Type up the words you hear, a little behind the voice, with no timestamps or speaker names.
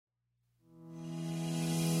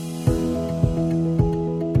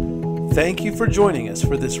Thank you for joining us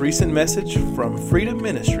for this recent message from Freedom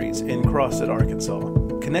Ministries in Crossett, Arkansas.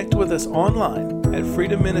 Connect with us online at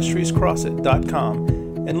freedomministriescrossett.com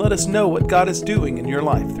and let us know what God is doing in your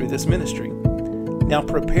life through this ministry. Now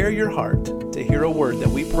prepare your heart to hear a word that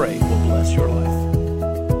we pray will bless your life.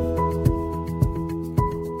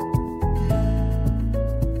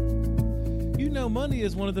 You know, money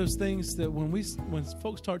is one of those things that when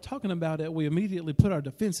folks start talking about it, we immediately put our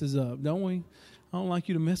defenses up, don't we? I don't like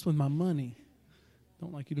you to mess with my money.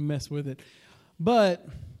 Don't like you to mess with it. But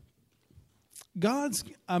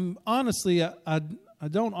honestly, I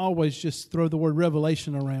don't always just throw the word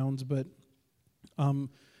revelation around, but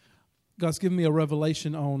God's given me a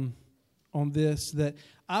revelation on this that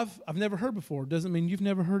I've never heard before. Doesn't mean you've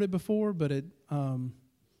never heard it before, but I'm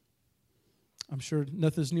sure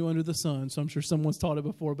nothing's new under the sun, so I'm sure someone's taught it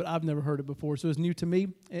before, but I've never heard it before, so it's new to me.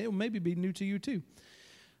 It will maybe be new to you too.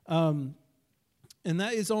 And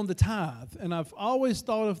that is on the tithe. And I've always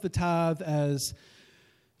thought of the tithe as,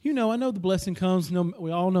 I know the blessing comes.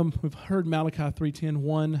 We all know, we've heard Malachi 3:10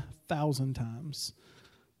 1,000 times.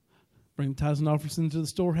 Bring the tithes and offerings into the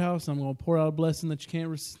storehouse. I'm going to pour out a blessing that you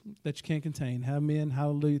can't contain. Amen.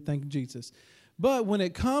 Hallelujah. Thank you, Jesus. But when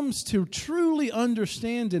it comes to truly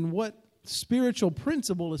understanding what spiritual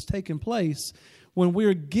principle is taking place when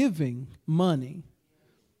we're giving money,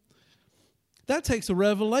 that takes a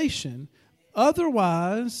revelation.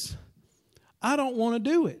 Otherwise, I don't want to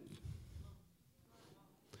do it.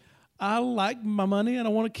 I like my money and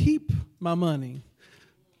I want to keep my money.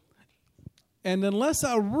 And unless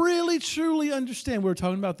I really, truly understand, we were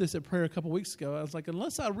talking about this at prayer a couple weeks ago. I was like,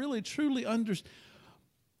 unless I really, truly understand,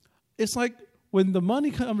 it's like when the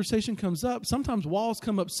money conversation comes up, sometimes walls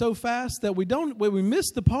come up so fast that we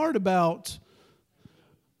miss the part about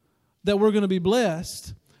that we're going to be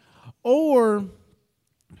blessed, or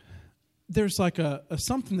there's like a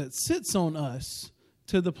something that sits on us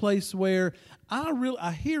to the place where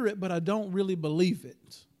I hear it, but I don't really believe it.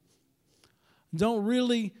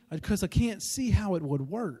 Because I can't see how it would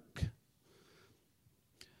work.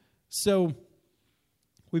 So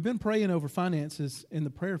we've been praying over finances in the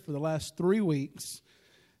prayer for the last 3 weeks.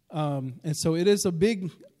 And so it's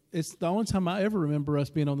the only time I ever remember us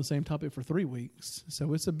being on the same topic for 3 weeks.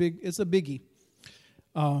 So it's a biggie.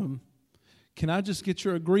 Can I just get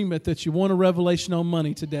your agreement that you want a revelation on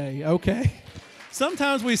money today? Okay.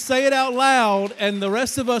 Sometimes we say it out loud and the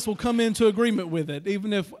rest of us will come into agreement with it,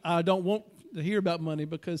 even if I don't want to hear about money,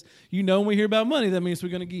 because when we hear about money, that means we're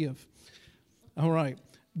going to give. All right.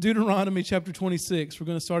 Deuteronomy chapter 26. We're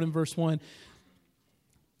going to start in verse 1.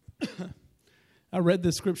 I read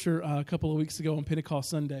this scripture a couple of weeks ago on Pentecost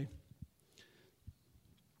Sunday.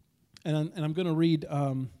 And I'm going to read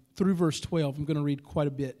through verse 12. I'm going to read quite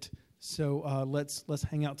a bit. So let's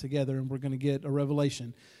hang out together and we're going to get a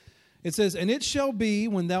revelation. It says, "And it shall be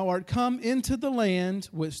when thou art come into the land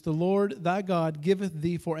which the Lord thy God giveth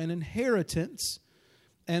thee for an inheritance,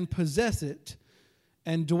 and possess it,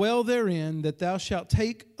 and dwell therein, that thou shalt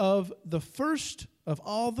take of the first of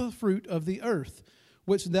all the fruit of the earth,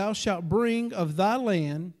 which thou shalt bring of thy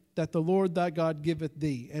land, that the Lord thy God giveth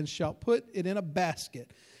thee, and shalt put it in a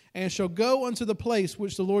basket, and shall go unto the place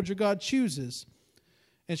which the Lord your God chooses,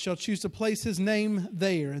 and shall choose to place his name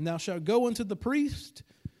there. And thou shalt go unto the priest,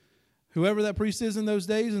 whoever that priest is in those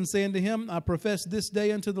days, and say unto him, I profess this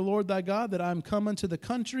day unto the Lord thy God, that I am come unto the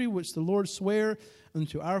country which the Lord sware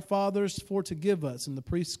unto our fathers for to give us. And the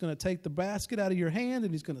priest is going to take the basket out of your hand,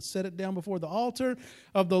 and he's going to set it down before the altar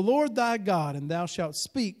of the Lord thy God. And thou shalt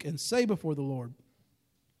speak and say before the Lord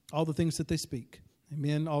all the things that they speak.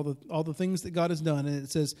 Amen. All the things that God has done. And it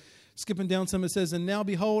says, skipping down some, it says, And now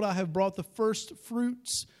behold, I have brought the first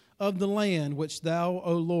fruits of the land which thou,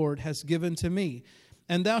 O Lord, hast given to me.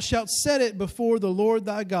 And thou shalt set it before the Lord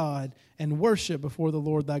thy God, and worship before the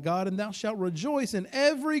Lord thy God. And thou shalt rejoice in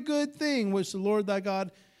every good thing which the Lord thy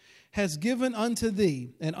God has given unto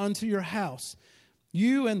thee, and unto your house,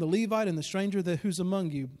 you and the Levite and the stranger who's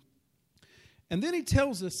among you. And then he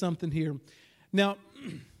tells us something here. Now,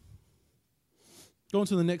 go on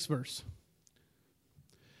to the next verse.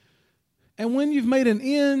 And when you've made an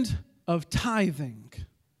end of tithing.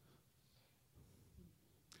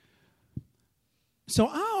 So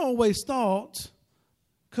I always thought,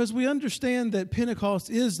 because we understand that Pentecost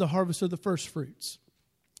is the harvest of the first fruits.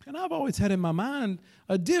 And I've always had in my mind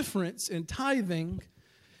a difference in tithing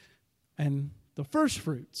and the first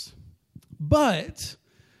fruits. But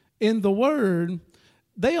in the Word,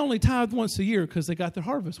 they only tithe once a year because they got their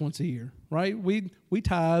harvest once a year, right? We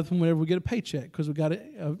tithe whenever we get a paycheck because we got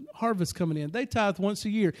a harvest coming in. They tithe once a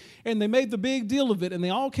year, and they made the big deal of it, and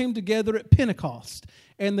they all came together at Pentecost,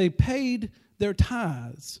 and they paid their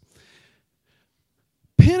tithes.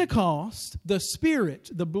 Pentecost, the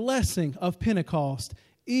Spirit, the blessing of Pentecost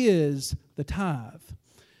is the tithe.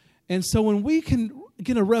 And so when we can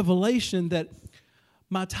get a revelation that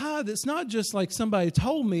my tithe, it's not just like somebody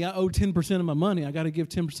told me I owe 10% of my money. I got to give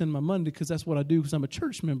 10% of my money because that's what I do because I'm a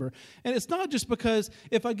church member. And it's not just because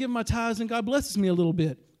if I give my tithes and God blesses me a little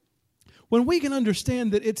bit. When we can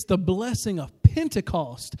understand that it's the blessing of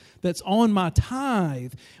Pentecost that's on my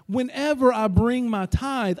tithe, whenever I bring my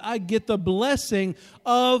tithe, I get the blessing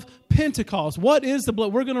of Pentecost. What is the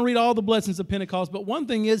blessing? We're going to read all the blessings of Pentecost, but one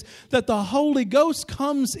thing is that the Holy Ghost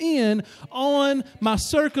comes in on my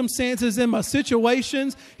circumstances and my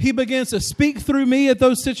situations. He begins to speak through me at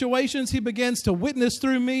those situations. He begins to witness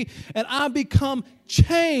through me, and I become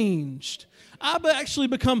changed. I've actually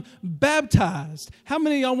become baptized. How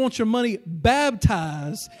many of y'all want your money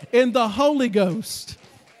baptized in the Holy Ghost?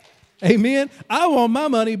 Amen. I want my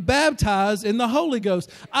money baptized in the Holy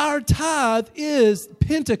Ghost. Our tithe is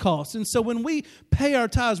Pentecost. And so when we pay our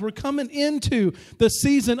tithes, we're coming into the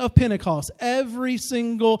season of Pentecost every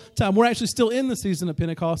single time. We're actually still in the season of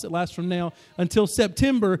Pentecost. It lasts from now until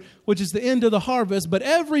September, which is the end of the harvest. But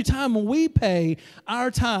every time when we pay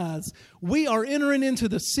our tithes, we are entering into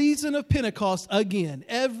the season of Pentecost again,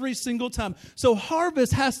 every single time. So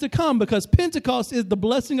harvest has to come because Pentecost is the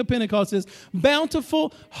blessing of Pentecost is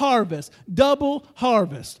bountiful harvest, double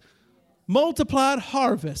harvest, multiplied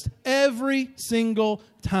harvest every single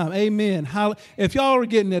time. Amen. If y'all are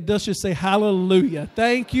getting that, let's just say hallelujah.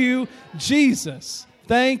 Thank you, Jesus.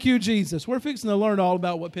 Thank you, Jesus. We're fixing to learn all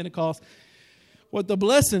about what the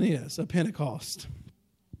blessing is of Pentecost.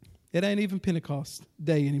 It ain't even Pentecost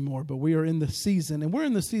Day anymore, but we are in the season, and we're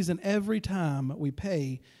in the season every time we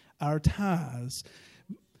pay our tithes.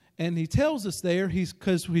 And he tells us there,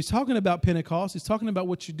 because he's talking about Pentecost, he's talking about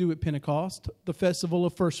what you do at Pentecost, the festival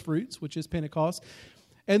of first fruits, which is Pentecost.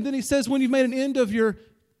 And then he says, when you've made an end of your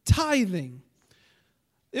tithing,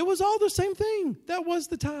 it was all the same thing. That was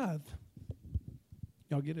the tithe.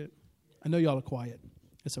 Y'all get it? I know y'all are quiet.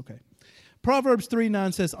 It's okay. Proverbs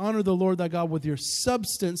 3:9 says, honor the Lord thy God with your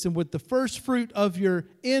substance and with the first fruit of your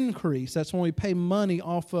increase. That's when we pay money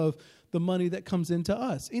off of the money that comes into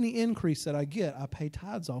us. Any increase that I get, I pay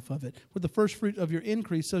tithes off of it. With the first fruit of your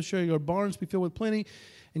increase, so shall your barns be filled with plenty,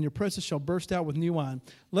 and your presses shall burst out with new wine.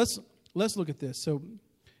 Let's look at this. So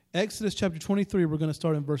Exodus chapter 23, we're going to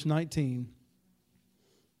start in verse 19.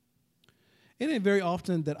 It ain't very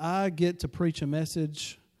often that I get to preach a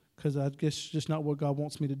message, because I guess it's just not what God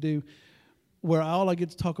wants me to do, where all I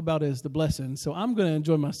get to talk about is the blessing. So I'm going to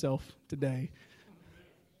enjoy myself today.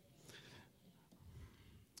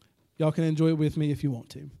 Y'all can enjoy it with me if you want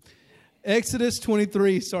to. Exodus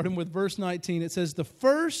 23, starting with verse 19, it says, the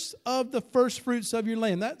first of the first fruits of your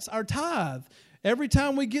land. That's our tithe. Every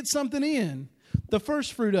time we get something in, the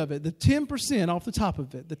first fruit of it, the 10% off the top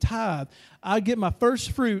of it, the tithe, I get my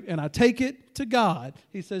first fruit and I take it to God.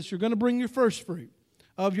 He says, you're going to bring your first fruit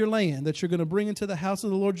of your land that you're going to bring into the house of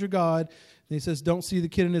the Lord your God. And he says, don't see the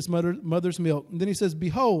kid in his mother's milk. And then he says,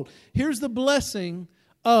 behold, here's the blessing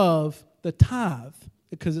of the tithe,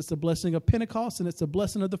 because it's the blessing of Pentecost and it's the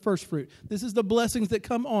blessing of the first fruit. This is the blessings that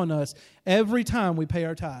come on us every time we pay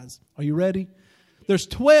our tithes. Are you ready? There's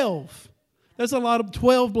 12. There's a lot of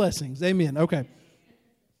 12 blessings. Amen. Okay.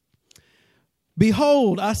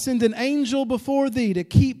 Behold, I send an angel before thee to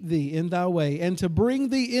keep thee in thy way and to bring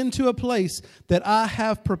thee into a place that I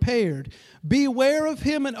have prepared. Beware of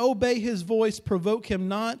him and obey his voice. Provoke him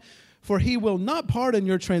not, for he will not pardon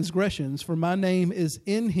your transgressions, for my name is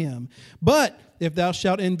in him. But if thou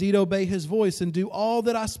shalt indeed obey his voice and do all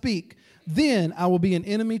that I speak, then I will be an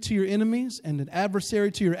enemy to your enemies and an adversary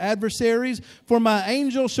to your adversaries. For my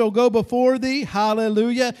angel shall go before thee,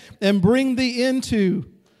 hallelujah, and bring thee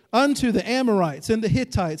unto the Amorites and the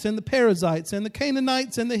Hittites and the Perizzites and the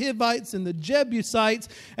Canaanites and the Hivites and the Jebusites,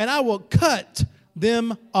 and I will cut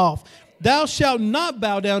them off. Thou shalt not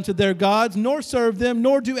bow down to their gods, nor serve them,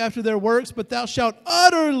 nor do after their works, but thou shalt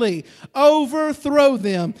utterly overthrow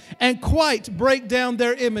them and quite break down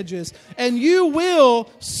their images. And you will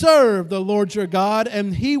serve the Lord your God,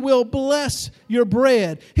 and he will bless your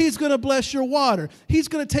bread. He's going to bless your water. He's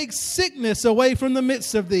going to take sickness away from the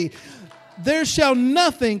midst of thee. There shall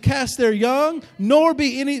nothing cast their young, nor be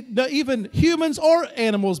even humans or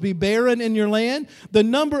animals be barren in your land. The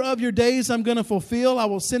number of your days I'm going to fulfill. I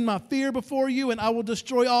will send my fear before you, and I will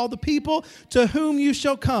destroy all the people to whom you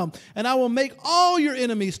shall come. And I will make all your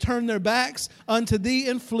enemies turn their backs unto thee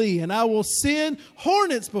and flee. And I will send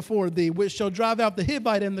hornets before thee, which shall drive out the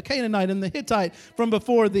Hivite and the Canaanite and the Hittite from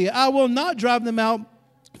before thee. I will not drive them out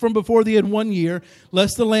from before thee in 1 year,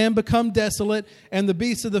 lest the land become desolate and the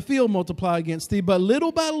beasts of the field multiply against thee. But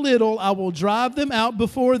little by little I will drive them out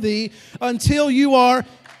before thee until you are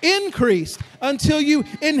increased, until you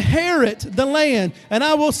inherit the land. And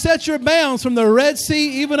I will set your bounds from the Red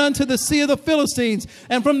Sea even unto the sea of the Philistines,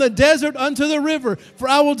 and from the desert unto the river. For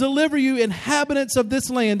I will deliver you, inhabitants of this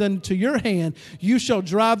land, unto your hand. You shall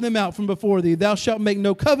drive them out from before thee. Thou shalt make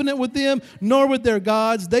no covenant with them, nor with their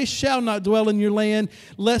gods. They shall not dwell in your land,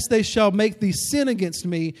 lest they shall make thee sin against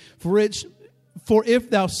me. For if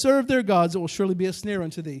thou serve their gods, it will surely be a snare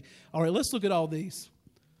unto thee. All right, let's look at all these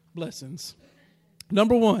blessings.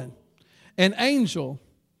 Number one, an angel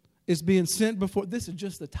is being sent before. This is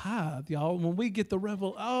just the tithe, y'all. When we get the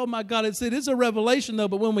oh my God, it is a revelation though.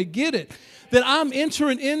 But when we get it, that I'm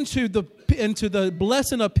entering into the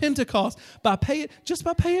blessing of Pentecost by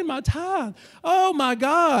paying my tithe. Oh my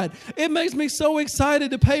God, it makes me so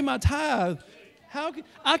excited to pay my tithe.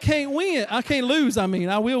 I can't win. I can't lose. I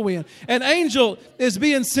will win. An angel is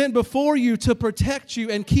being sent before you to protect you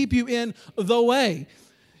and keep you in the way.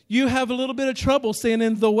 You have a little bit of trouble staying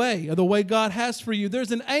in the way God has for you.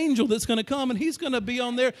 There's an angel that's going to come, and he's going to be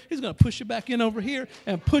on there. He's going to push you back in over here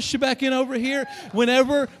and push you back in over here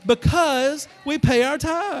because we pay our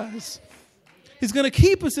tithes. He's going to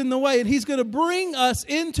keep us in the way, and he's going to bring us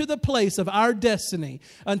into the place of our destiny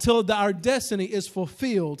until our destiny is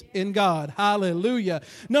fulfilled in God. Hallelujah.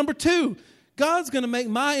 Number two, God's going to make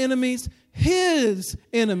my enemies his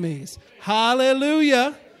enemies.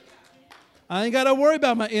 Hallelujah. I ain't got to worry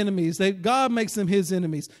about my enemies. God makes them his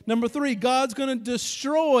enemies. Number three, God's going to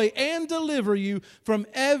destroy and deliver you from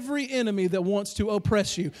every enemy that wants to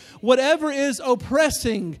oppress you. Whatever is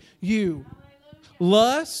oppressing you,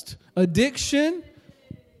 lust, addiction,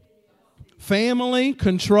 family,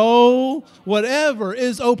 control, whatever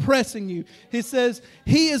is oppressing you. He says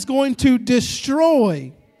he is going to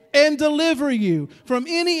destroy and deliver you from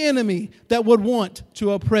any enemy that would want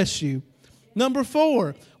to oppress you. Number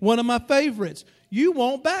four, one of my favorites, you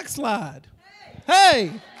won't backslide.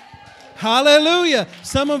 Hey, hallelujah.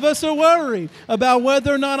 Some of us are worried about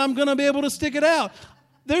whether or not I'm going to be able to stick it out.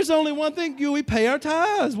 There's only one thing, we pay our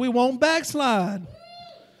tithes. We won't backslide.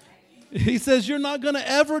 He says you're not going to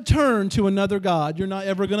ever turn to another God. You're not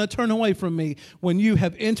ever going to turn away from me when you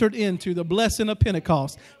have entered into the blessing of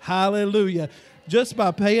Pentecost. Hallelujah. Just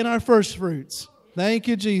by paying our first fruits. Thank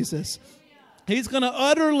you, Jesus. He's going to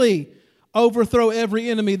utterly overthrow every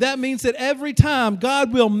enemy. That means that every time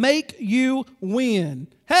God will make you win.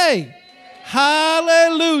 Hey,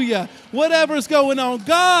 hallelujah. Whatever's going on,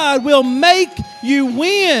 God will make you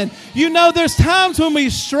win. You know, there's times when we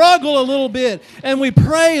struggle a little bit and we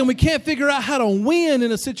pray and we can't figure out how to win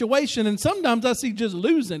in a situation. And sometimes I see just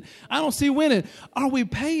losing. I don't see winning. Are we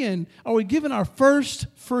giving our first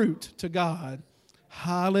fruit to God?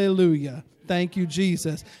 Hallelujah. Thank you,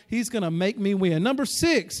 Jesus. He's going to make me win. Number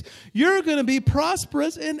six, you're going to be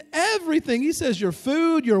prosperous in everything. He says your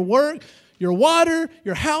food, your work, your water,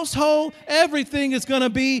 your household, everything is going to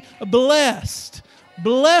be blessed.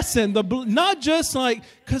 Blessing, not just like,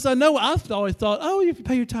 because I know I've always thought, oh, if you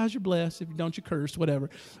pay your tithes, you're blessed. If you don't, you're cursed, whatever.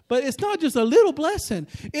 But it's not just a little blessing.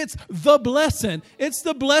 It's the blessing. It's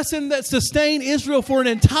the blessing that sustained Israel for an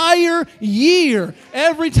entire year.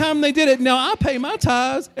 Every time they did it. Now, I pay my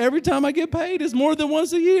tithes. Every time I get paid, it's more than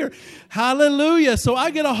once a year. Hallelujah. So I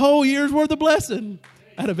get a whole year's worth of blessing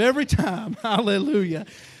out of every time. Hallelujah.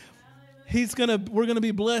 We're going to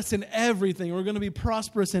be blessed in everything. We're going to be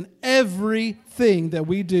prosperous in everything that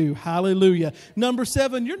we do. Hallelujah. Number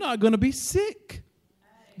seven, you're not going to be sick.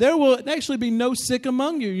 There will actually be no sick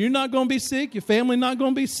among you. You're not going to be sick. Your family not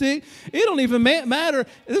going to be sick. It don't even matter.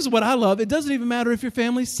 This is what I love. It doesn't even matter if your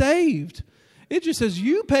family's saved. It just says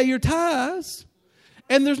you pay your tithes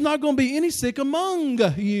and there's not going to be any sick among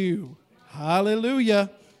you. Hallelujah.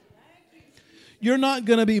 You're not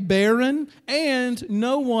going to be barren, and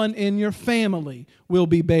no one in your family will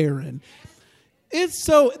be barren.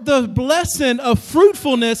 The blessing of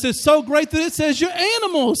fruitfulness is so great that it says your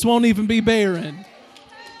animals won't even be barren.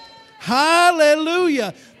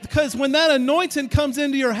 Hallelujah. Because when that anointing comes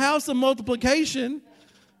into your house of multiplication,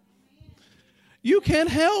 you can't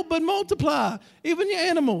help but multiply. Even your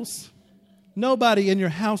animals. Nobody in your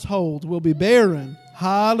household will be barren.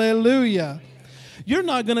 Hallelujah. You're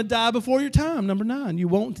not going to die before your time. Number 9, you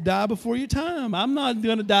won't die before your time. I'm not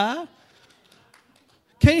going to die.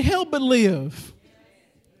 Can't help but live.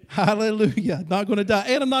 Hallelujah. Not going to die.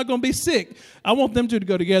 And I'm not going to be sick. I want them two to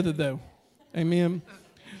go together, though. Amen.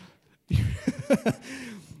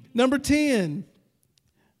 Number 10,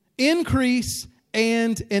 increase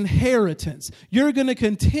and inheritance. You're going to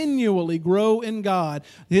continually grow in God.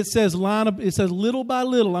 It says little by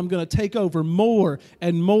little, I'm going to take over more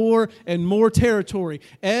and more and more territory.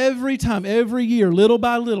 Every time, every year, little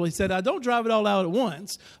by little. He said, I don't drive it all out at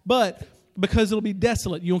once, but because it'll be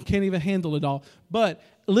desolate. You can't even handle it all. But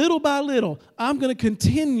little by little, I'm going to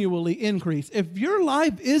continually increase. If your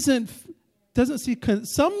life doesn't see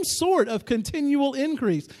some sort of continual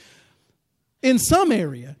increase in some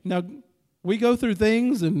area. Now, we go through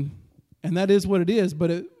things, and that is what it is.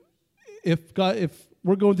 But if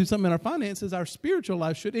we're going through something in our finances, our spiritual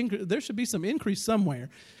life should increase. There should be some increase somewhere.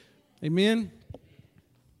 Amen.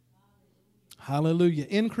 Hallelujah.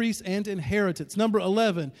 Increase and inheritance. Number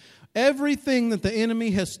 11. Everything that the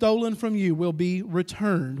enemy has stolen from you will be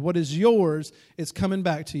returned. What is yours is coming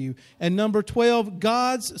back to you. And number 12.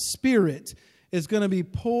 God's Spirit is going to be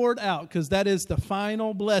poured out, because that is the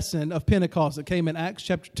final blessing of Pentecost that came in Acts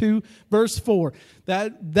chapter 2, verse 4.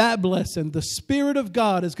 That blessing, the Spirit of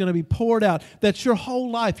God is going to be poured out. That your whole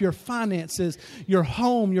life, your finances, your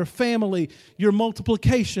home, your family, your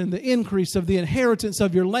multiplication, the increase of the inheritance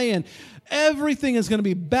of your land, everything is going to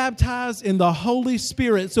be baptized in the Holy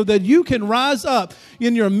Spirit, so that you can rise up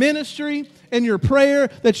in your ministry, in your prayer,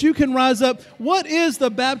 that you can rise up. What is the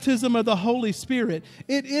baptism of the Holy Spirit?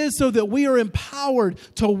 It is so that we are empowered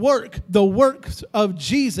to work the works of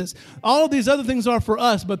Jesus. All of these other things are for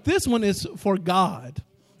us, but this one is for God.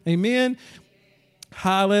 Amen.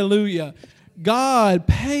 Hallelujah. God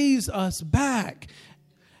pays us back.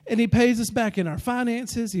 And He pays us back in our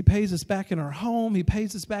finances. He pays us back in our home. He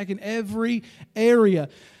pays us back in every area.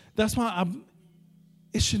 That's why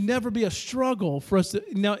it should never be a struggle for us to.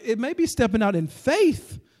 Now, it may be stepping out in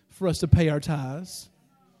faith for us to pay our tithes,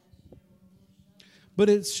 but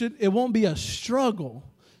it won't be a struggle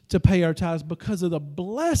to pay our tithes, because of the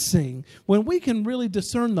blessing. When we can really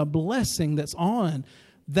discern the blessing that's on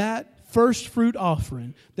that first fruit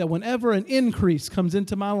offering, that whenever an increase comes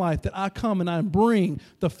into my life, that I come and I bring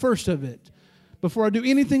the first of it. Before I do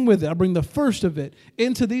anything with it, I bring the first of it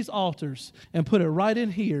into these altars and put it right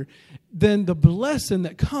in here. Then the blessing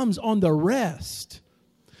that comes on the rest.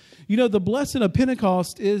 You know, the blessing of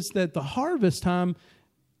Pentecost is that the harvest time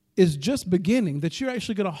is just beginning, that you're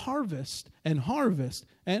actually going to harvest and harvest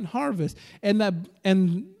and harvest.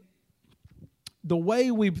 And the way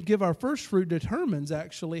we give our first fruit determines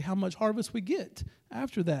actually how much harvest we get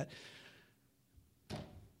after that.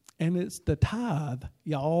 And it's the tithe,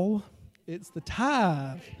 y'all. It's the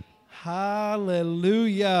tithe.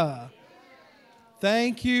 Hallelujah.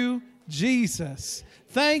 Thank you, Jesus.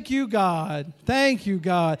 Thank you, God. Thank you,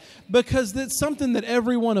 God. Because it's something that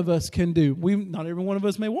every one of us can do. Not every one of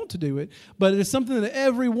us may want to do it, but it's something that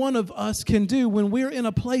every one of us can do when we're in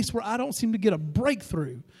a place where I don't seem to get a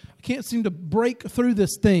breakthrough. I can't seem to break through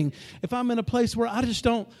this thing. If I'm in a place where I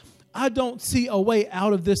don't see a way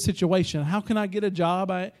out of this situation. How can I get a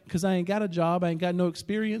job? Because I ain't got a job. I ain't got no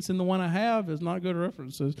experience, and the one I have is not good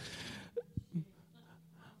references.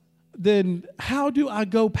 Then how do I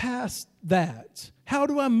go past that? How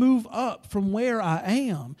do I move up from where I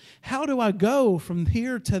am? How do I go from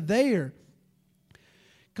here to there?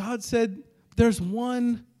 God said there's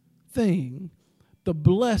one thing, the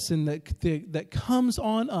blessing that comes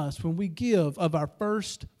on us when we give of our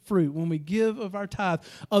first fruit, when we give of our tithe,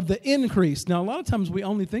 of the increase. Now, a lot of times we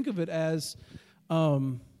only think of it as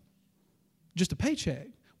just a paycheck.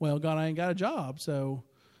 Well, God, I ain't got a job, so.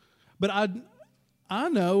 But I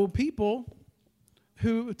know people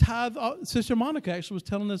who tithe. Sister Monica actually was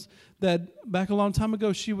telling us that back a long time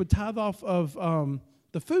ago, she would tithe off of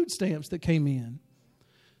the food stamps that came in.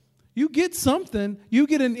 You get something. You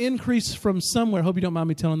get an increase from somewhere. Hope you don't mind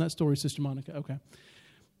me telling that story, Sister Monica. Okay.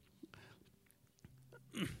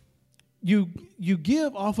 You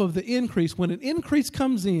give off of the increase. When an increase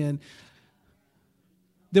comes in,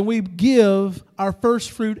 then we give our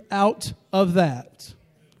first fruit out of that.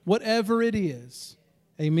 Whatever it is.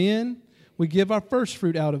 Amen? We give our first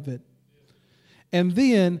fruit out of it. And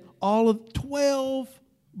then all of 12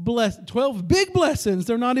 big blessings.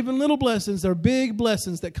 They're not even little blessings. They're big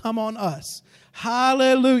blessings that come on us.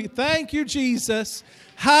 Hallelujah. Thank you, Jesus.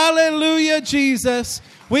 Hallelujah, Jesus.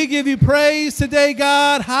 We give you praise today,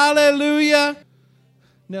 God. Hallelujah.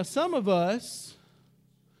 Now, some of us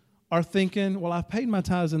are thinking, well, I've paid my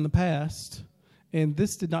tithes in the past, and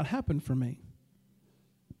this did not happen for me.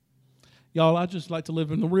 Y'all, I just like to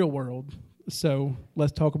live in the real world. So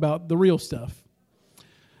let's talk about the real stuff.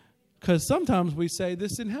 Because sometimes we say,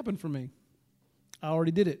 this didn't happen for me. I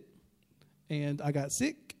already did it. And I got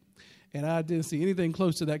sick. And I didn't see anything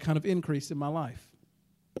close to that kind of increase in my life.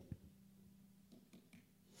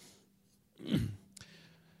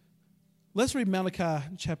 Let's read Malachi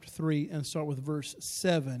chapter 3 and start with verse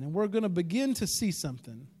 7. And we're going to begin to see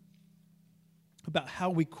something about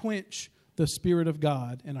how we quench the Spirit of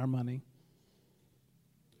God in our money.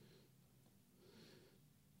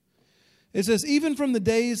 It says, even from the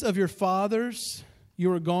days of your fathers, you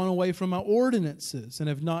are gone away from my ordinances and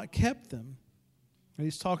have not kept them. And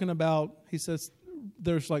he's talking about, he says,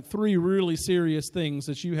 there's like 3 really serious things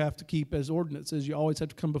that you have to keep as ordinances. You always have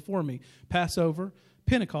to come before me. Passover,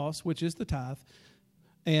 Pentecost, which is the tithe,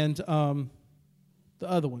 and the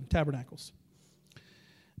other one, tabernacles.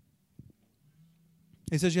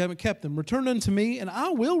 He says, you haven't kept them. Return unto me, and I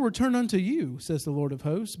will return unto you, says the Lord of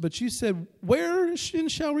hosts. But you said, where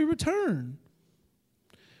shall we return?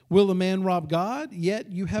 Will a man rob God?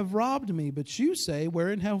 Yet you have robbed me. But you say,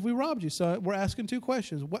 wherein have we robbed you? So we're asking 2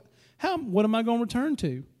 questions. What am I going to return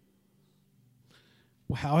to?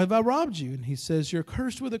 Well, how have I robbed you? And he says, you're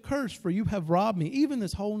cursed with a curse, for you have robbed me, even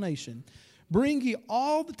this whole nation. Bring ye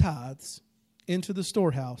all the tithes into the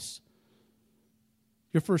storehouse,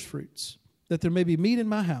 your first fruits, that there may be meat in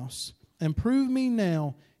my house. And prove me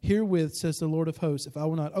now herewith, says the Lord of hosts, if I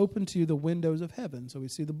will not open to you the windows of heaven. So we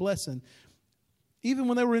see the blessing. Even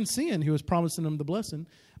when they were in sin, he was promising them the blessing.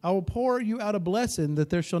 I will pour you out a blessing that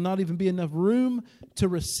there shall not even be enough room to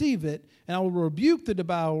receive it. And I will rebuke the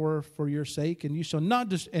devourer for your sake, and he shall not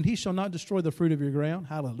destroy the fruit of your ground.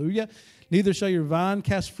 Hallelujah. Neither shall your vine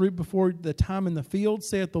cast fruit before the time in the field,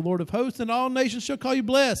 saith the Lord of hosts, and all nations shall call you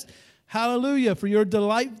blessed. Hallelujah. For your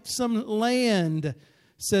delightsome land,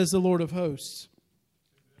 says the Lord of hosts.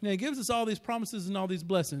 Now, he gives us all these promises and all these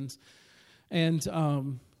blessings. And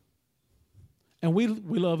we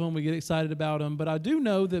love them. We get excited about them. But I do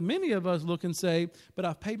know that many of us look and say, but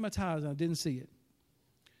I've paid my tithes and I didn't see it.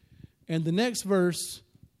 And the next verse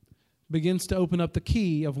begins to open up the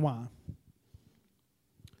key of why.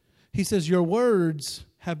 He says, your words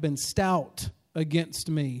have been stout against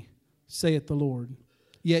me, saith the Lord.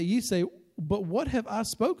 Yet ye say, but what have I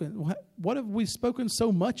spoken? What have we spoken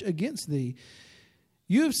so much against thee?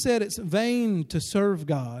 You have said it's vain to serve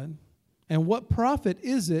God. And what profit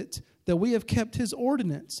is it that we have kept his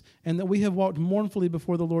ordinance and that we have walked mournfully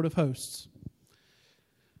before the Lord of hosts?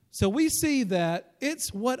 So we see that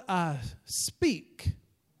it's what I speak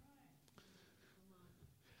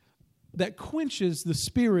that quenches the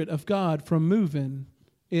Spirit of God from moving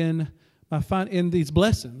in these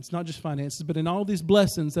blessings, not just finances, but in all these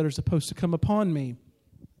blessings that are supposed to come upon me.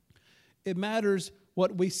 It matters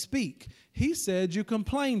what we speak. He said you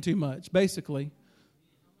complain too much, basically.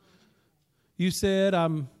 You said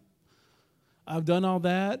I've done all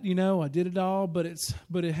that, I did it all, but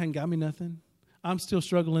it hadn't got me nothing. I'm still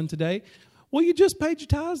struggling today. Well, you just paid your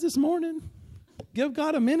tithes this morning. Give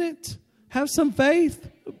God a minute. Have some faith.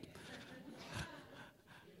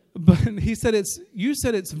 But he said you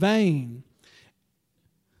said it's vain.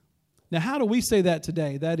 Now, how do we say that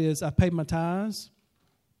today? That is, I paid my tithes,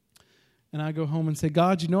 and I go home and say,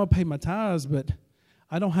 God, I paid my tithes, but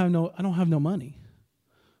I don't have no money.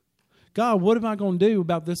 God, what am I going to do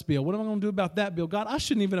about this bill? What am I going to do about that bill? God, I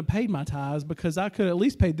shouldn't even have paid my tithes because I could at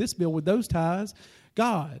least pay this bill with those tithes.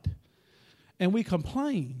 God. And we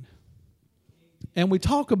complain. And we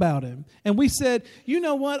talk about him. And we said, you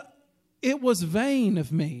know what? It was vain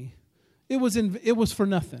of me. It was for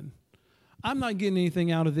nothing. I'm not getting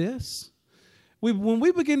anything out of this. When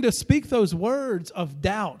we begin to speak those words of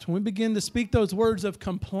doubt, when we begin to speak those words of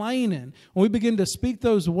complaining, when we begin to speak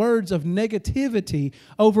those words of negativity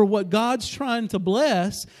over what God's trying to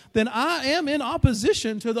bless, then I am in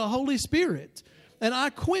opposition to the Holy Spirit. And I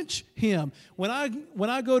quench him. When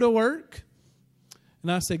I go to work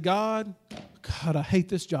and I say, God, I hate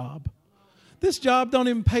this job. This job don't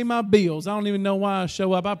even pay my bills. I don't even know why I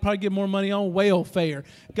show up. I probably get more money on welfare.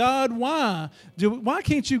 God, why? Why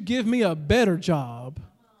can't you give me a better job?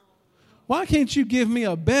 Why can't you give me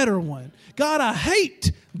a better one? God, I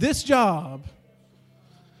hate this job.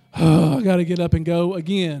 Oh, I got to get up and go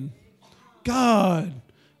again. God,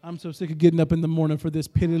 I'm so sick of getting up in the morning for this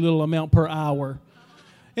petty little amount per hour.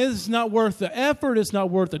 It's not worth the effort. It's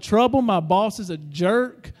not worth the trouble. My boss is a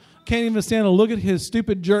jerk. Can't even stand to look at his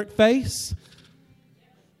stupid jerk face.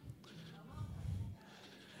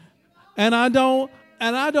 And I don't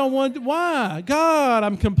want, why? God,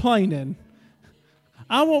 I'm complaining.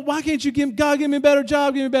 Why can't you God, give me a better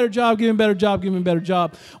job, give me a better job, give me a better job, give me a better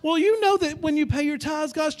job. Well, you know that when you pay your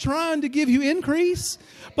tithes, God's trying to give you increase.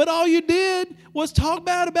 But all you did was talk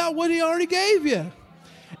bad about what he already gave you.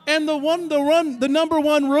 And the number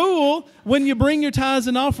one rule when you bring your tithes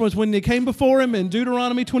and offerings, when they came before him in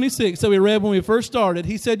Deuteronomy 26, that we read when we first started,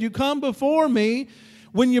 he said, you come before me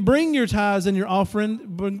when you bring your tithes and your offering,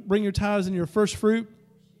 bring your tithes and your first fruit.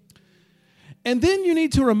 And then you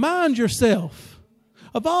need to remind yourself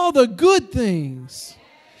of all the good things.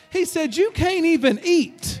 He said, you can't even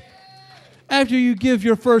eat after you give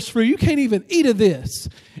your first fruit. You can't even eat of this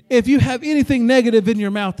if you have anything negative in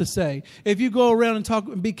your mouth to say. If you go around and talk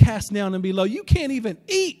and be cast down and be low, you can't even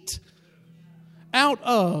eat out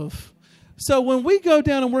of. So when we go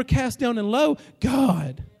down and we're cast down and low,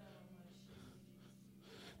 God,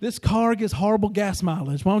 this car gets horrible gas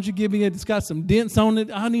mileage. Why don't you give me it? It's got some dents on it.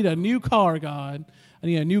 I need a new car, God. I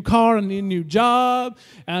need a new car. I need a new job.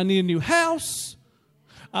 I need a new house.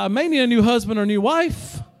 I may need a new husband or new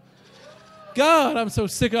wife. God, I'm so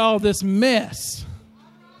sick of all this mess.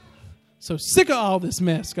 So sick of all this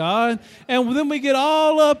mess, God. And then we get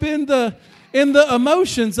all up in the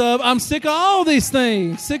emotions of, I'm sick of all these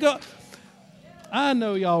things. I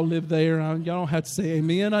know y'all live there. Y'all don't have to say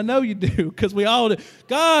amen. I know you do, because we all do.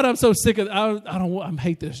 God, I'm so sick of it. I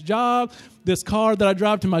hate this job. This car that I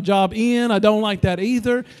drive to my job in, I don't like that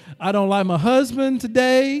either. I don't like my husband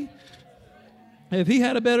today. If he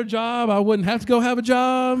had a better job, I wouldn't have to go have a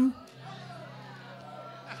job.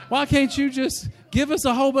 Why can't you just give us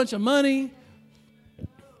a whole bunch of money?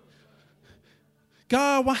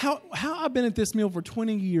 God, how I've been at this mill for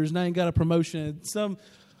 20 years and I ain't got a promotion. Some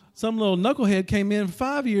little knucklehead came in for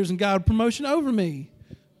 5 years and got a promotion over me.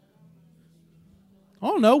 I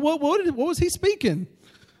don't know. What was he speaking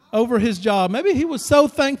over his job? Maybe he was so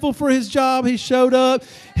thankful for his job. He showed up.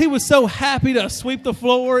 He was so happy to sweep the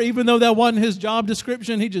floor, even though that wasn't his job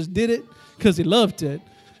description. He just did it because he loved it.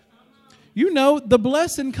 You know, the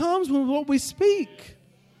blessing comes with what we speak.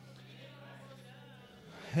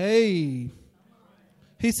 Hey.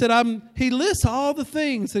 He said, he lists all the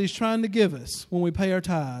things that he's trying to give us when we pay our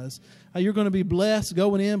tithes. You're going to be blessed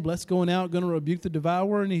going in, blessed going out, going to rebuke the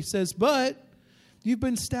devourer. And he says, but you've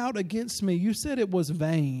been stout against me. You said it was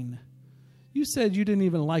vain. You said you didn't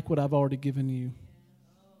even like what I've already given you.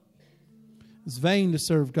 It's vain to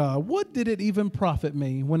serve God. What did it even profit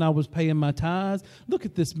me when I was paying my tithes? Look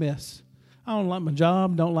at this mess. I don't like my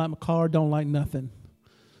job, don't like my car, don't like nothing.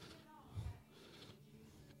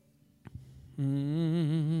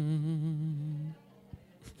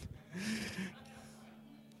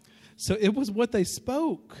 So it was what they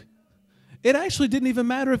spoke. It actually didn't even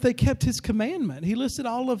matter if they kept his commandment. He listed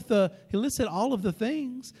all of the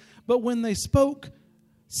things, but when they spoke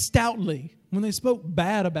stoutly, when they spoke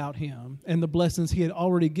bad about him and the blessings he had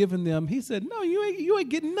already given them, he said, "No, you ain't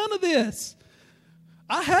getting none of this.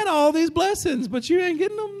 I had all these blessings, but you ain't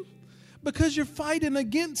getting them because you're fighting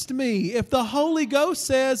against me." If the Holy Ghost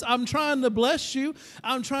says, I'm trying to bless you,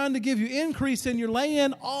 I'm trying to give you increase in your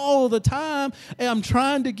land all the time, and I'm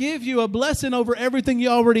trying to give you a blessing over everything you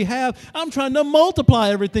already have, I'm trying to multiply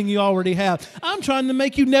everything you already have, I'm trying to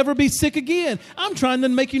make you never be sick again, I'm trying to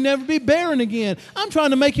make you never be barren again, I'm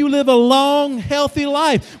trying to make you live a long, healthy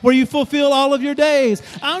life where you fulfill all of your days,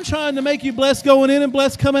 I'm trying to make you blessed going in and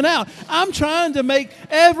blessed coming out, I'm trying to make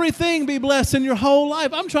everything be blessed in your whole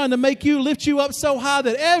life, I'm trying to make you lift you up so high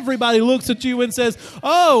that everybody looks at you and says,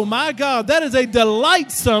 "Oh my God, that is a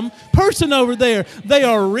delightsome person over there. They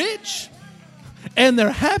are rich and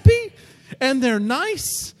they're happy and they're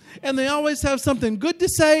nice and they always have something good to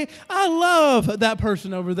say. I love that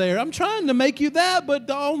person over there. I'm trying to make you that, but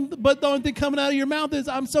the only thing coming out of your mouth is,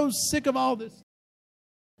 I'm so sick of all this."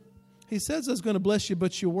 He says, "I was going to bless you,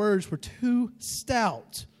 but your words were too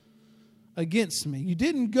stout against me." You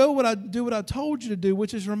didn't do what I told you to do,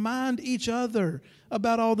 which is remind each other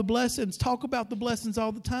about all the blessings. Talk about the blessings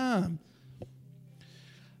all the time.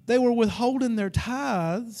 They were withholding their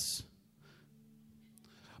tithes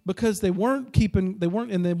because they weren't keeping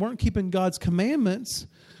God's commandments,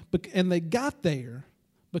 and they got there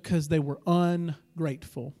because they were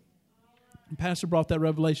ungrateful. And Pastor brought that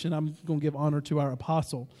revelation. I'm going to give honor to our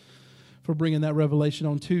apostle for bringing that revelation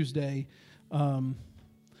on Tuesday.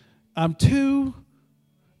 I'm too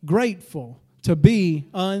grateful to be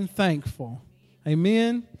unthankful.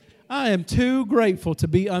 Amen? I am too grateful to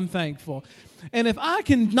be unthankful. And if I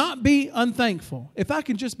can not be unthankful, if I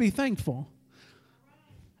can just be thankful,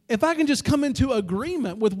 if I can just come into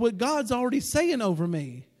agreement with what God's already saying over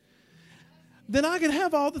me, then I can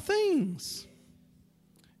have all the things.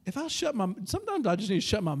 If I sometimes I just need to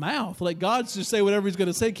shut my mouth. Let God just say whatever He's going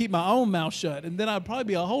to say, keep my own mouth shut, and then I'd probably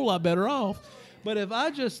be a whole lot better off. But if I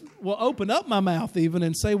just will open up my mouth even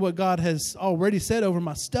and say what God has already said over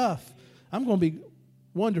my stuff, I'm going to be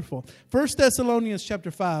wonderful. 1 Thessalonians chapter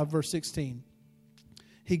 5, verse 16.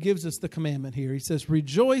 He gives us the commandment here. He says,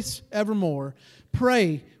 "Rejoice evermore,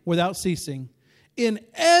 pray without ceasing, in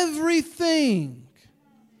everything."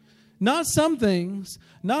 Not some things,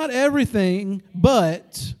 not everything,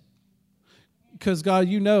 but because God,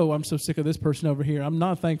 you know I'm so sick of this person over here. I'm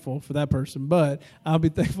not thankful for that person, but I'll be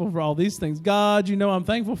thankful for all these things. God, you know I'm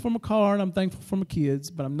thankful for my car and I'm thankful for my kids,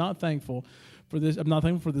 but I'm not thankful for this. I'm not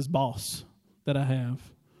thankful for this boss that I have,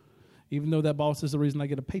 even though that boss is the reason I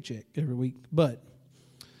get a paycheck every week. But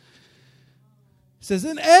it says,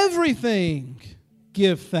 in everything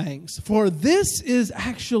give thanks, for this is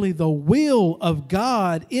actually the will of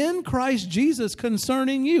God in Christ Jesus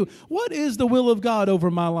concerning you. What is the will of God over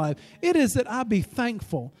my life? It is that I be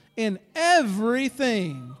thankful in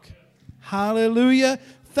everything. Hallelujah.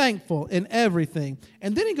 Thankful in everything.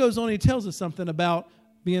 And then he goes on, he tells us something about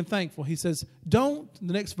being thankful. He says, the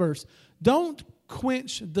next verse, don't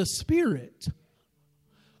quench the spirit.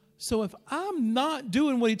 So if I'm not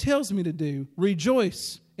doing what he tells me to do,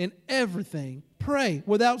 rejoice in everything, pray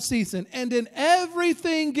without ceasing, and in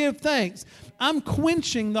everything give thanks. I'm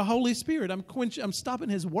quenching the Holy Spirit. I'm stopping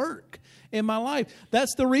his work in my life.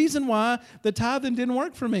 That's the reason why the tithing didn't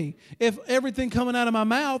work for me. If everything coming out of my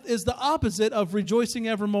mouth is the opposite of rejoicing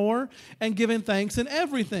evermore and giving thanks in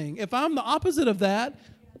everything. If I'm the opposite of that,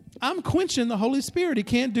 I'm quenching the Holy Spirit. He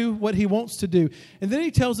can't do what he wants to do. And then he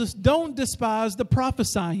tells us, don't despise the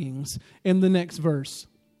prophesyings in the next verse.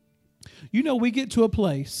 You know, we get to a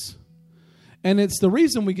place, and it's the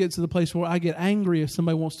reason we get to the place where I get angry if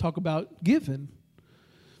somebody wants to talk about giving.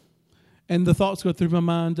 And the thoughts go through my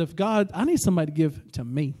mind of, God, I need somebody to give to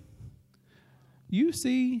me. You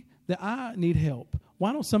see that I need help.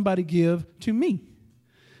 Why don't somebody give to me?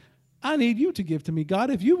 I need you to give to me. God,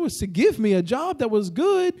 if you was to give me a job that was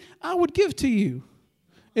good, I would give to you.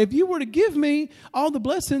 If you were to give me all the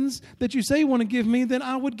blessings that you say you want to give me, then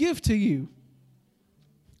I would give to you.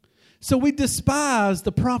 So we despise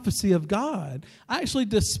the prophecy of God. I actually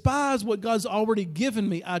despise what God's already given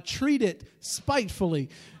me. I treat it spitefully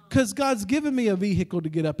because God's given me a vehicle to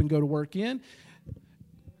get up and go to work in.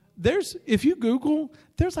 If you Google,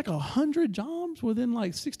 there's like 100 jobs within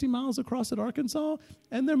like 60 miles across at Arkansas,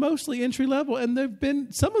 and they're mostly entry level.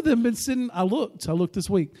 And some of them been sitting. I looked this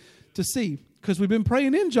week to see, because we've been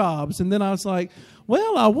praying in jobs, and then I was like,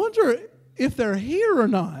 well, I wonder if they're here or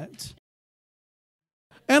not.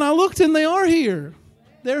 And I looked, and they are here.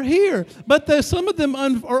 They're here. But some of them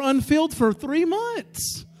are unfilled for 3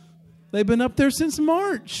 months. They've been up there since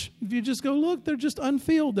March. If you just go look, they're just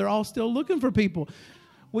unfilled. They're all still looking for people.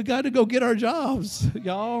 We got to go get our jobs,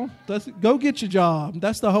 y'all. Go get your job.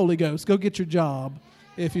 That's the Holy Ghost. Go get your job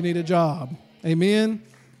if you need a job. Amen.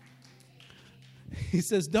 He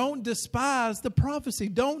says, don't despise the prophecy.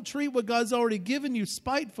 Don't treat what God's already given you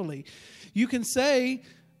spitefully. You can say,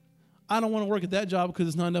 I don't want to work at that job because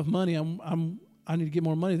it's not enough money. I need to get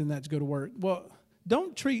more money than that to go to work. Well,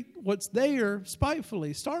 don't treat what's there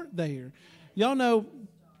spitefully. Start there. Y'all know,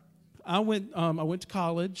 I went to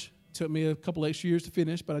college. Took me a couple extra years to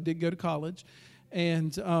finish, but I did go to college.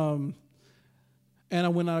 And I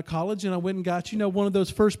went out of college, and I went and got, one of those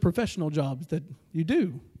first professional jobs that you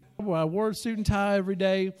do. I wore a suit and tie every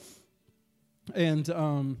day. And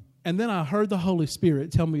then I heard the Holy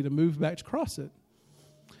Spirit tell me to move back to CrossFit.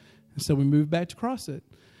 And so we moved back to CrossFit.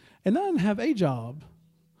 And I didn't have a job.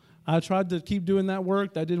 I tried to keep doing that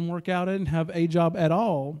work. That didn't work out. I didn't have a job at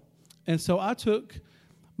all. And so I took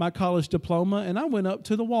my college diploma, and I went up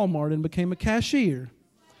to the Walmart and became a cashier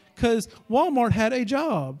because Walmart had a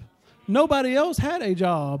job. Nobody else had a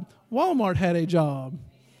job. Walmart had a job.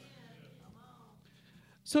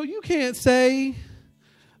 So you can't say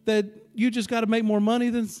that you just got to make more money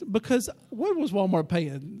because what was Walmart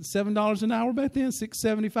paying? $7 an hour back then,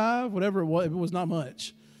 $6.75, whatever it was. It was not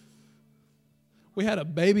much. We had a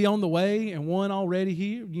baby on the way and one already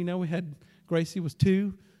here. We had Gracie was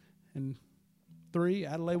 2 and 3.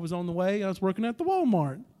 Adelaide was on the way. I was working at the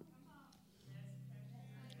Walmart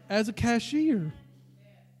as a cashier.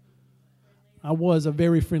 I was a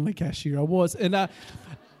very friendly cashier. I was, and I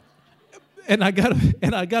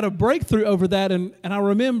got a breakthrough over that. And I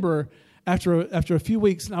remember after a few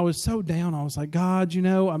weeks, and I was so down. I was like, God,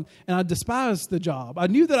 and I despised the job. I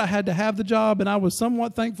knew that I had to have the job, and I was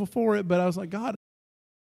somewhat thankful for it. But I was like, God,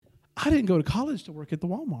 I didn't go to college to work at the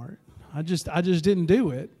Walmart. I just didn't do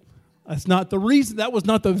it. That's not the reason. That was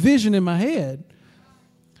not the vision in my head.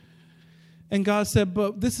 And God said,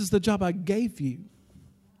 but this is the job I gave you.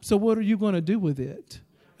 So what are you going to do with it?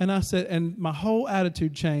 And I said, and my whole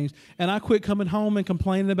attitude changed. And I quit coming home and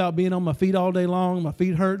complaining about being on my feet all day long, my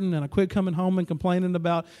feet hurting. And I quit coming home and complaining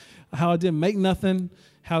about how I didn't make nothing,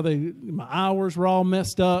 how my hours were all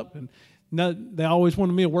messed up. And they always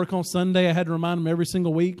wanted me to work on Sunday. I had to remind them every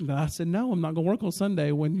single week. And I said, no, I'm not going to work on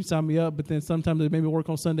Sunday when you sign me up. But then sometimes they made me work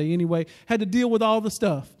on Sunday anyway. Had to deal with all the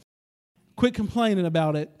stuff. Quit complaining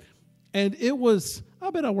about it. And I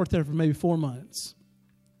bet I worked there for maybe 4 months.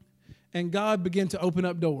 And God began to open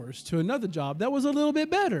up doors to another job that was a little bit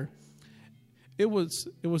better. It was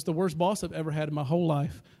the worst boss I've ever had in my whole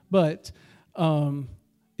life, but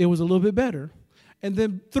it was a little bit better. And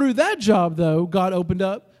then through that job, though, God opened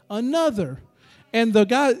up another. And the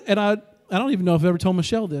guy, and I don't even know if I ever told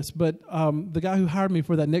Michelle this, but the guy who hired me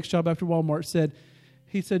for that next job after Walmart said,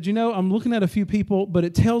 I'm looking at a few people, but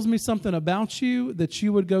it tells me something about you that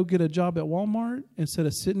you would go get a job at Walmart instead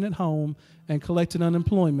of sitting at home and collecting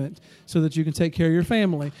unemployment so that you can take care of your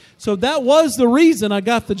family. So that was the reason I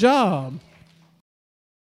got the job.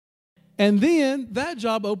 And then that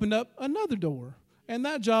job opened up another door. And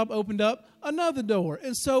that job opened up another door.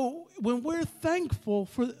 And so when we're thankful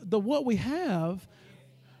for what we have,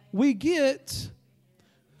 we get...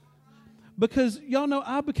 Because y'all know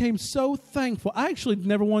I became so thankful. I actually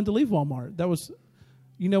never wanted to leave Walmart. That was,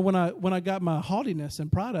 when I got my haughtiness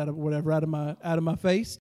and pride out of my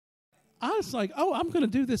face, I was like, oh, I'm going to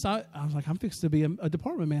do this. I was like, I'm fixed to be a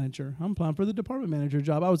department manager. I'm applying for the department manager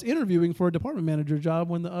job. I was interviewing for a department manager job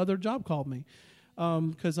when the other job called me,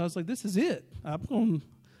 because I was like, this is it.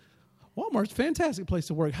 Walmart's a fantastic place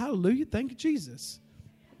to work. Hallelujah. Thank you, Jesus.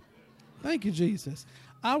 Thank you, Jesus.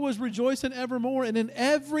 I was rejoicing evermore, and in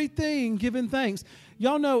everything giving thanks.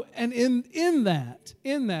 Y'all know, and in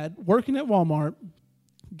that, working at Walmart,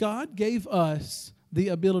 God gave us the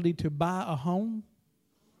ability to buy a home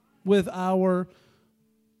with our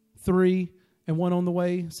 3 and 1 on the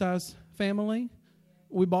way size family.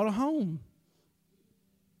 We bought a home.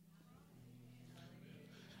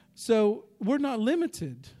 So we're not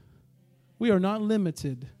limited. We are not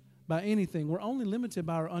limited by anything. We're only limited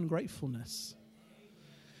by our ungratefulness.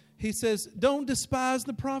 He says, don't despise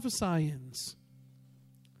the prophesyings.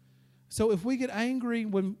 So if we get angry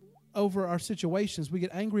over our situations, we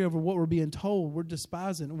get angry over what we're being told, we're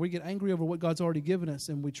despising. We get angry over what God's already given us,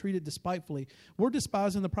 and we treat it despitefully. We're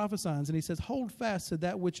despising the prophesyings. And he says, hold fast to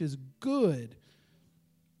that which is good.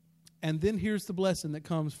 And then here's the blessing that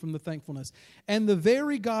comes from the thankfulness. And the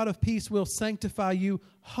very God of peace will sanctify you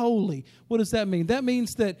wholly. What does that mean? That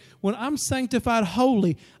means that when I'm sanctified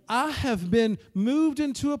wholly, I have been moved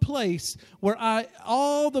into a place where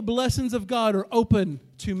all the blessings of God are open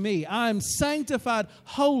to me. I am sanctified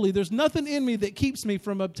wholly. There's nothing in me that keeps me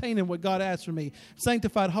from obtaining what God asks for me.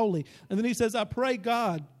 Sanctified wholly. And then he says, I pray,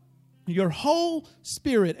 God, your whole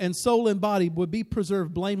spirit and soul and body would be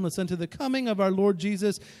preserved blameless unto the coming of our Lord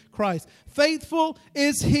Jesus Christ. Faithful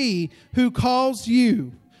is he who calls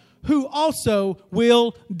you, who also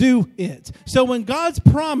will do it. So when God's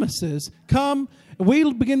promises come,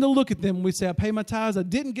 we begin to look at them and we say, I pay my tithes, I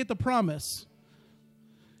didn't get the promise.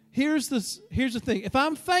 Here's the thing. If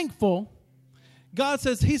I'm thankful, God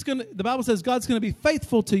says the Bible says God's going to be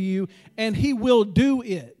faithful to you and he will do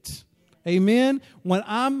it. Amen. When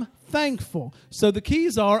I'm thankful. So the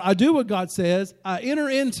keys are, I do what God says. I enter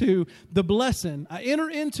into the blessing. I enter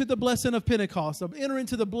into the blessing of Pentecost. I enter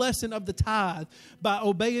into the blessing of the tithe by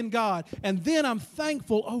obeying God. And then I'm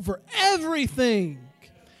thankful over everything.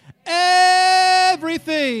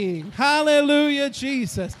 Everything. Hallelujah,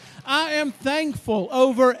 Jesus. I am thankful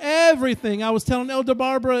over everything. I was telling Elder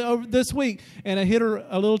Barbara this week, and I hit her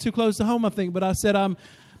a little too close to home, I think, but I say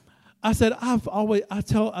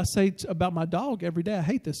about my dog every day, I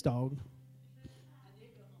hate this dog.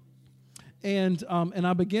 And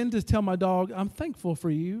I begin to tell my dog, I'm thankful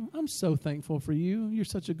for you. I'm so thankful for you. You're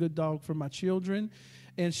such a good dog for my children.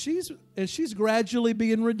 And she's gradually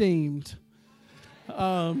being redeemed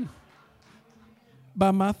by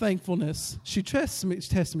my thankfulness. She tests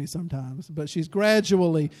me sometimes, but she's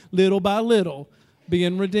gradually, little by little,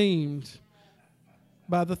 being redeemed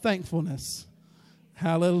by the thankfulness.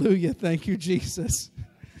 Hallelujah. Thank you, Jesus.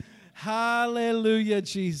 Hallelujah,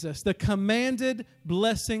 Jesus. The commanded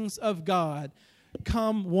blessings of God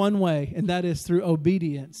come one way, and that is through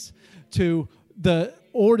obedience to the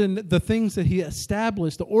things that he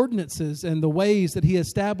established, the ordinances and the ways that he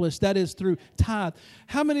established. That is through tithe.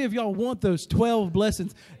 How many of y'all want those 12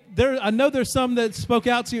 blessings? I know there's some that spoke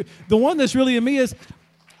out to you. The one that's really in me is,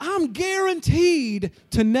 I'm guaranteed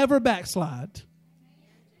to never backslide.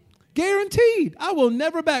 Guaranteed. I will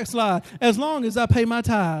never backslide as long as I pay my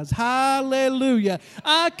tithes. Hallelujah.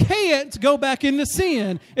 I can't go back into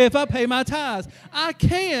sin if I pay my tithes. I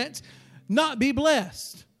can't not be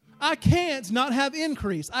blessed. I can't not have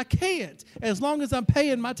increase. I can't as long as I'm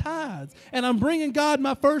paying my tithes and I'm bringing God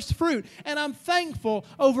my first fruit. And I'm thankful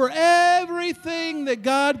over everything that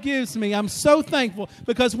God gives me. I'm so thankful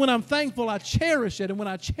because when I'm thankful, I cherish it. And when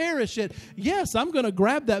I cherish it, yes, I'm going to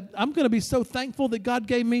grab that. I'm going to be so thankful that God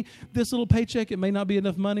gave me this little paycheck. It may not be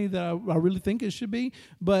enough money that I really think it should be,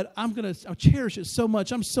 but I'll cherish it so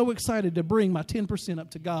much. I'm so excited to bring my 10%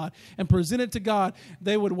 up to God and present it to God.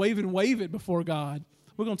 They would wave it before God.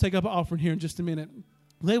 We're going to take up an offering here in just a minute.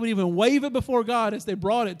 They would even wave it before God as they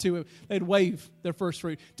brought it to Him. They'd wave their first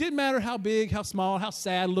fruit. Didn't matter how big, how small, how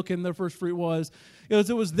sad looking their first fruit was.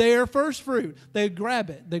 It was their first fruit. They'd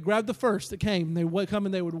grab it. They'd grab the first that came. They would come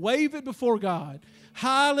and they would wave it before God.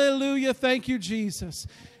 Hallelujah. Thank you, Jesus.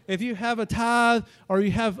 If you have a tithe or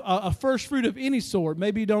you have a first fruit of any sort,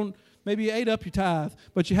 maybe you ate up your tithe,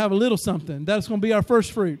 but you have a little something. That's going to be our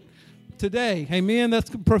first fruit. Today, amen,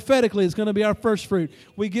 that's prophetically it's going to be our first fruit.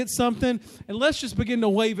 We get something, and let's just begin to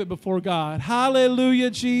wave it before God.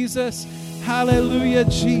 Hallelujah, Jesus. Hallelujah,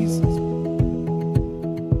 Jesus.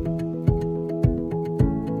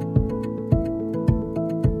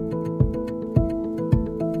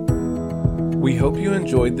 We hope you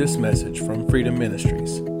enjoyed this message from Freedom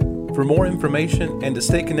Ministries. For more information and to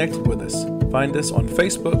stay connected with us, find us on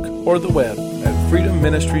Facebook or the web at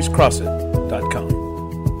freedomministriescrossett.com.